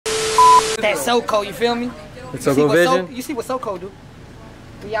that SoCo, you feel me? It's SoCo vision? You see what SoCo do?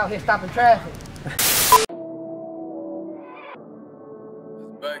 We out here stopping traffic.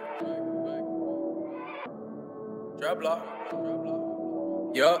 Trapblock.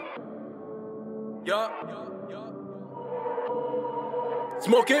 Yup.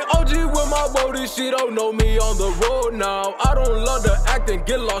 Smoking OG with my roadies, she don't know me on the road now. I don't love to act and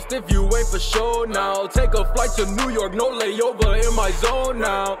get lost if you ain't for sure now. Take a flight to New York, no layover in my zone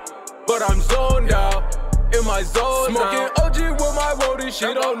now. But I'm zoned out, in my zone now. Smoking OG with my roadies,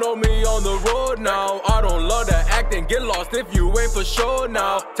 she don't know me on the road now. I don't love to act and get lost if you ain't for sure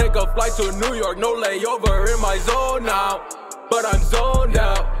now. Take a flight to New York, no layover in my zone now. But I'm zoned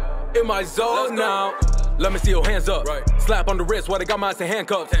out, in my zone now. Let me see your hands up. Right. Slap on the wrist while they got my ass in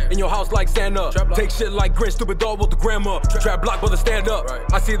handcuffs. In your house like stand up. Take shit like Grinch, stupid dog with the grandma. Trap block, brother, stand up. Right.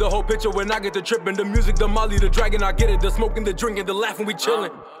 I see the whole picture when I get the tripping. The music, the molly, the dragon, I get it. The smoking, the drinking, the laughing, we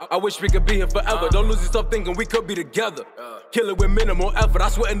chilling. I wish we could be here forever. Don't lose yourself thinking we could be together. Kill it with minimal effort. I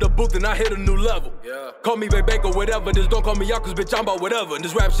sweat in the booth and I hit a new level. Call me baby or whatever. Just don't call me out cause bitch I'm about whatever. And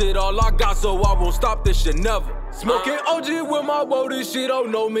this rap shit all I got, so I won't stop this shit never. Smoking OG with my roadies, she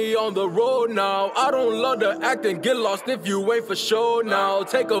don't know me on the road now. I don't love to act and get lost if you ain't for sure now.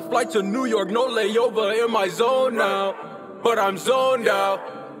 Take a flight to New York, no layover in my zone now. But I'm zoned out,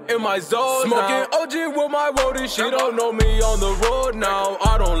 in my zone now. Smoking OG with my roadies, she don't know me on the road now.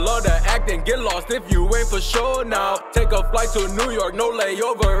 I don't love to act and get lost if you ain't for sure now. Take a flight to New York, no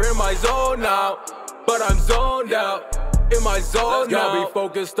layover in my zone now. But I'm zoned out, in my zone now. Y'all be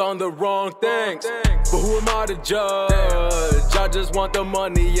focused on the wrong things, but who am I to judge? I just want the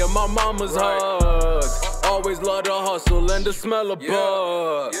money and my mama's hugs. Always love the hustle and the smell of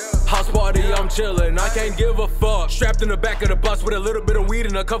bud. House party, I'm chillin', I can't give a fuck. Strapped in the back of the bus with a little bit of weed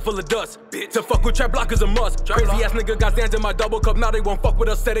and a cup full of dust. To fuck with Trapblock is a must. Crazy ass nigga got stands in my double cup, now they won't fuck with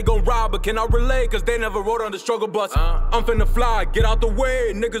us. Say they gon' ride, but can I relate? Cause they never rode on the struggle bus. I'm finna fly, get out the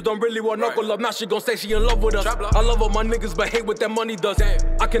way. Niggas don't really want knuckle up, now she gon' say she in love with us. I love all my niggas, but hate what that money does.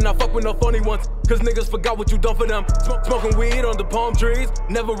 I cannot fuck with no funny ones, cause niggas forgot what you done for them. Smoking weed on the palm trees,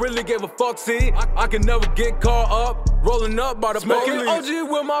 never really gave a fuck, see. I can never get caught up, rolling up by the police. Smoking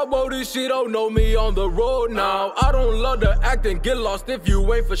OG with my roadies, she don't know me on the road now. I don't love to act and get lost if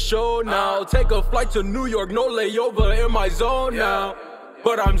you ain't for sure now. Take a flight to New York, no layover in my zone now.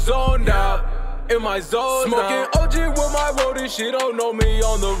 But I'm zoned out, in my zone now. Smoking OG with my roadies, she don't know me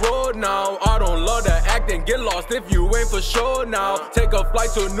on the road now. I don't love to act and get lost if you ain't for sure now. Take a flight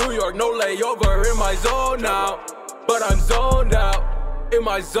to New York, no layover in my zone now. But I'm zoned out, in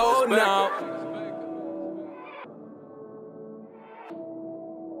my zone now.